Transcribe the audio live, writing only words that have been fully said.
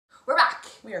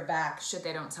We are back. Shit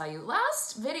they don't tell you.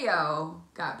 Last video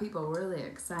got people really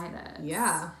excited.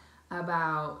 Yeah.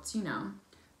 About, you know,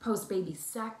 post-baby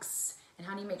sex and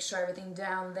how do you make sure everything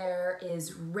down there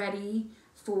is ready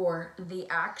for the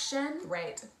action.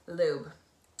 Right. Lube.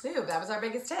 Lube, that was our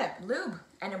biggest tip. Lube.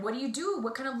 And what do you do?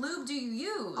 What kind of lube do you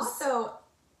use? Also,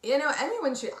 you know,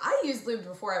 anyone should, I used lube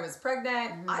before I was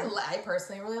pregnant. I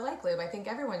personally really like lube. I think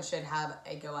everyone should have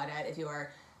a go at it if you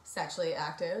are sexually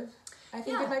active. I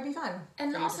think it might be fun.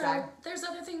 And also, there's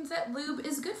other things that lube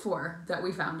is good for that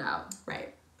we found out.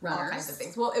 Right. Runners. All kinds of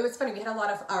things. Well, it was funny. We had a lot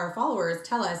of our followers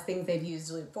tell us things they've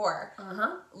used lube for.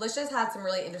 Lisha's had some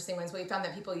really interesting ones. We found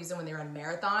that people use them when they run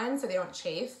marathons so they don't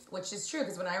chafe, which is true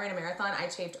because when I ran a marathon, I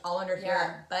chafed all under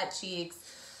here, butt cheeks,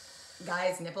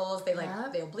 guys, nipples. They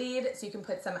they'll bleed. So you can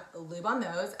put some lube on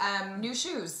those. New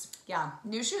shoes. Yeah.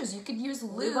 New shoes. You could use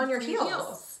lube on your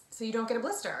heels so you don't get a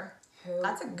blister.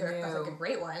 That's a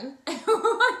great one.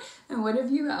 And what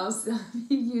have you else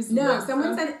used? No,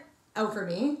 someone said, oh, for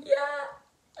me? Yeah.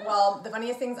 Well, the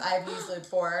funniest things I've used lube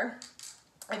for,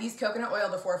 I've used coconut oil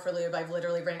before for lube. I've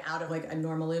literally ran out of like a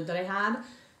normal lube that I had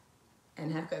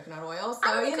and had coconut oil.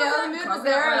 So, you know, the mood was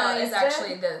there. Oil is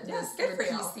actually the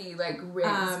PC, like,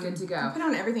 rings, good to go. You put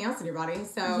on everything else in your body.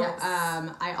 So,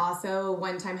 I also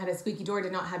one time had a squeaky door,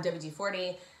 did not have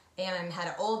WD-40, and had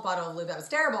an old bottle of lube that was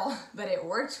terrible, but it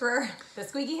worked for the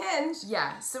squeaky hinge.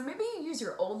 Yeah, so maybe you use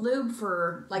your old lube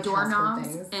for like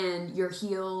doorknobs and your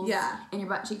heels and your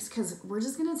butt cheeks, because we're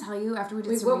just going to tell you after we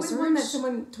did some research. What was one that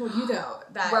someone told you, though,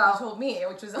 that you told me,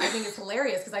 which was, I think it's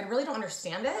hilarious, because I really don't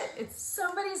understand it.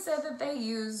 Somebody said that they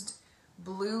used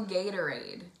blue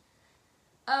Gatorade.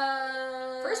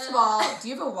 First of all, do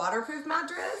you have a waterproof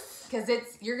mattress? Because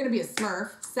you're going to be a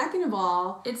Smurf. Second of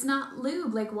all, it's not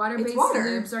lube. Like water-based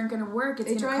lubes aren't going to work.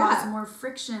 It's going to cause more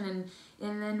friction,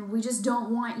 and then we just don't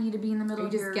want you to be in the middle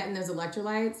of your... Are you just getting those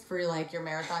electrolytes for like your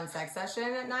marathon sex session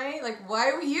at night? Like,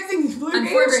 why are we using blue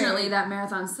Unfortunately, that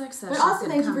marathon sex session. But also,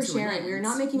 thank you for sharing. We're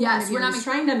not making fun of you. We're just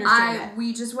trying to understand it.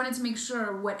 We just wanted to make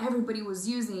sure what everybody was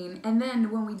using, and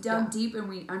then when we dug deep and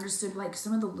we understood like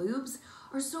some of the lubes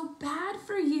are so bad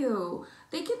for you.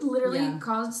 They could literally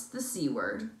cause the C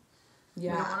word.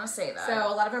 Yeah. We don't want to say that. So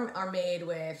a lot of them are made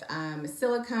with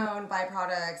silicone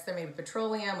byproducts. They're made with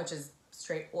petroleum, which is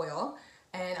straight oil.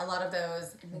 And a lot of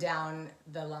those down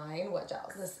the line, what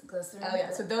gels? Glycerin. Oh,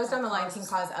 yeah. So those down the line can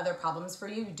cause other problems for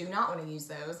you. You do not want to use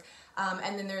those.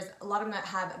 And then there's a lot of them that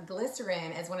have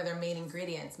glycerin as one of their main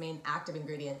ingredients, main active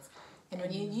ingredients. And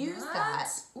when you use that,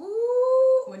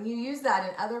 when you use that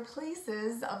in other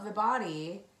places of the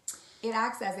body, it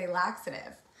acts as a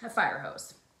laxative. A fire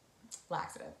hose.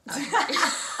 Laxative.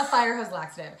 A fire hose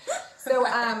laxative. So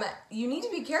you need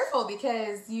to be careful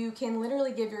because you can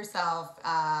literally give yourself,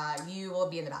 you will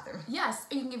be in the bathroom. Yes,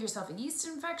 you can give yourself a yeast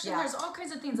infection. There's all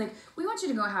kinds of things. Like, we want you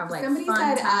to go have like Somebody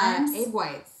fun times. Egg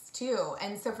whites too.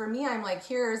 And so for me, I'm like,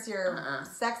 here's your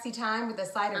sexy time with a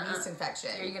side of yeast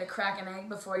infection. Are you going to crack an egg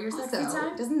before your sexy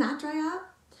time? Doesn't that dry up?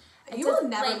 You will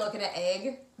never look at an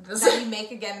egg that you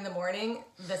make again in the morning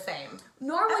the same.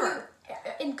 Nor will you.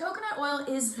 And coconut oil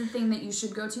is the thing that you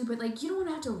should go to, but like you don't want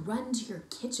to have to run to your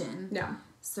kitchen. No.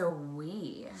 So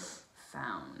we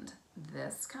found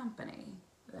this company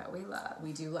that we love.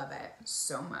 We do love it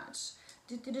so much.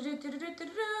 Can you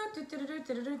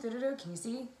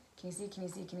see? Can you see? Can you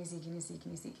see? Can you see? Can you see?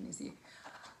 Can you see? Can you see?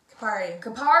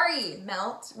 Kopari.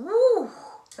 Melt. Woo.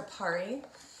 Kopari.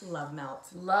 Love melt.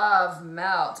 Love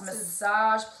melt.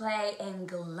 Massage, play, and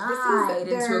glide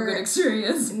into a good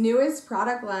experience. Newest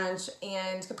product launch,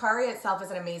 and Kopari itself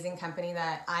is an amazing company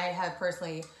that I have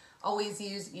personally always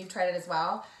used. You've tried it as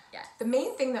well. Yes. The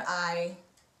main thing that I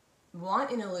want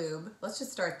in a lube, let's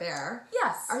just start there.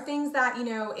 Yes. Are things that, you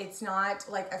know, it's not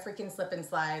like a freaking slip and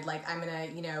slide, like I'm gonna,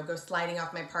 you know, go sliding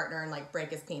off my partner and like break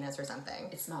his penis or something.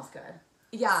 It smells good.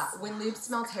 Yeah, when lubes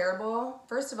smell terrible,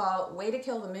 first of all, way to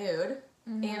kill the mood.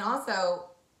 And also,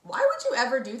 why would you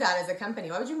ever do that as a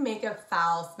company? Why would you make a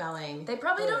foul-smelling They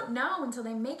probably don't know until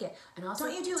they make it. And also,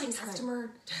 don't you do like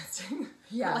customer testing?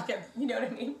 Yeah. You know what I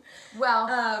mean?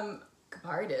 Well,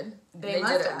 Kopari did. They did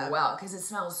have. it well because it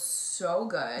smells so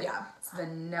good. Yeah. It's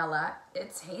vanilla.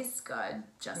 It tastes good,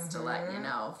 just to let you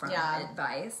know from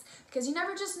advice. Because you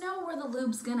never just know where the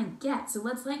lube's going to get. So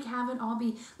let's like have it all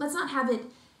be, let's not have it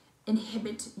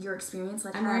inhibit your experience.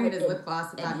 Like I'm wearing it as lip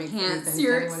gloss if that makes any sense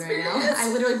to anyone right now.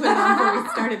 I literally put it on before we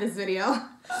started this video.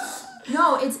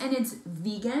 No, it's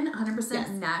vegan,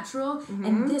 100% natural,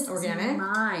 and this organic is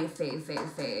my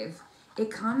fave.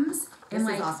 It comes in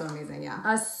this is also amazing,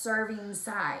 a serving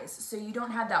size, so you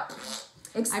don't have that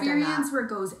experience where it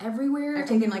goes everywhere. I've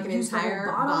taken like an entire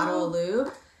bottle of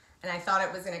lube, and I thought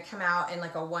it was gonna come out in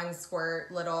like a 1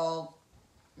 squirt little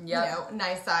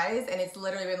nice size, and it's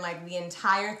literally been like the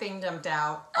entire thing dumped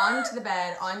out onto the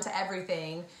bed, onto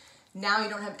everything. Now you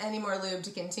don't have any more lube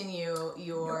to continue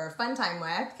your fun time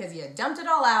with because you dumped it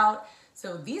all out.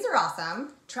 So these are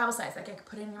awesome. Travel size, like I could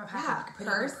put it in your pocket, you could put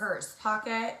it in your purse,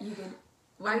 pocket. You could.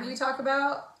 What did we talk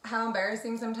about? How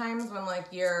embarrassing sometimes when like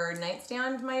your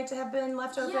nightstand might have been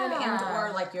left open, and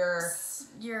or like your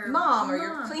mom or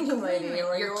your cleaning lady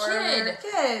or your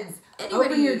kids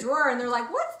open your drawer and they're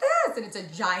like, "What's this?" And it's a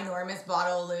ginormous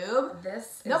bottle of lube.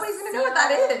 Nobody's gonna know what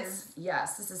that is.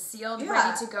 Yes, this is sealed,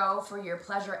 ready to go for your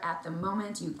pleasure at the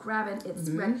moment. You grab it. It's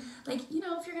ready. Like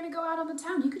if you're gonna go out on the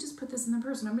town, you could just put this in the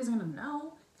purse. Nobody's gonna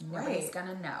know. Nobody's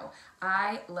gonna know.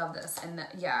 I love this, and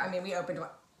I mean, we opened one.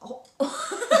 Oh.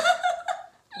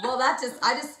 Well,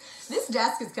 this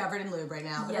desk is covered in lube right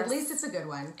now, but at least it's a good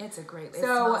one. It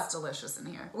smells delicious in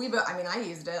here. I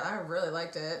used it. I really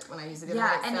liked it when I used it the other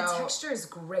night. And the texture is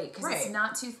great because it's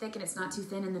not too thick and it's not too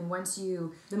thin, and then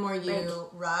the more you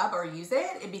rub or use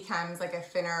it, it becomes like a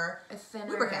thinner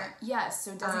lubricant. Yes,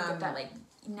 so it doesn't get that like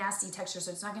nasty texture, so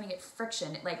it's not going to get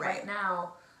friction. Right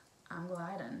now, I'm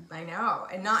gliding. I know.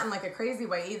 And not in like a crazy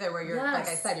way either where you're, like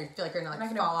I said, you feel like you're going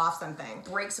to fall off something.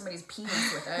 Break somebody's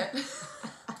penis with it.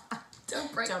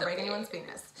 Don't break anyone's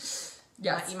penis.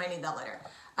 Yes. You might need that later.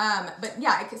 But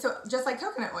yeah, so just like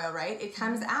coconut oil, right? It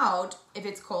comes out, if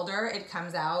it's colder, it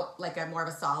comes out like more of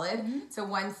a solid. So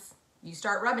once you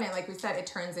start rubbing it, like we said, it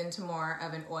turns into more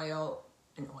of an oil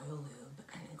lube.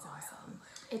 And it's awesome.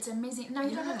 It's amazing. Now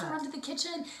you don't have to run to the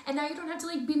kitchen, and now you don't have to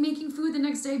like be making food the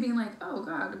next day, being like, "Oh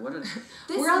God, what?"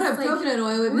 We're out of coconut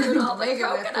oil. We moved all the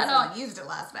coconut oil. Used it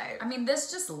last night. I mean, this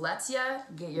just lets you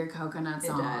get your coconuts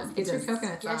on. Get your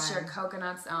coconuts on. Get your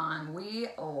coconuts on. We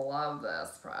love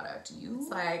this product. It's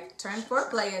like turn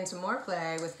foreplay into more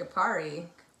play with Kopari.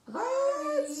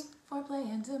 What? Foreplay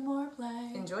into more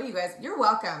play. Enjoy, you guys. You're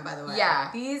welcome, by the way. Yeah.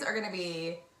 These are gonna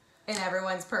be in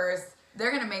everyone's purse.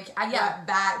 They're gonna make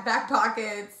back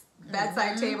pockets,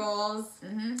 bedside tables.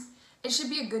 It should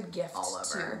be a good gift all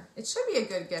over. Too. It should be a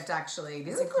good gift actually.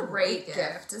 It's a great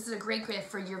gift. This is a great gift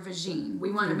for your vagine.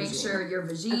 We want to make sure your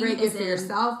vagine a great gift for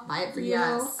yourself. Buy it for you.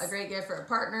 A great gift for a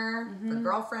partner, for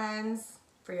girlfriends,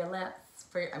 for your lips.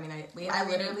 I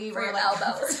literally for were your like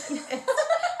elbows.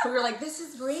 We were like, this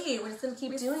is great. We're just gonna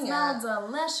keep doing it. Smells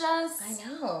delicious. I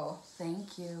know.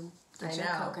 Thank you. Get your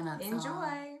coconuts on.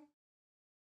 Enjoy.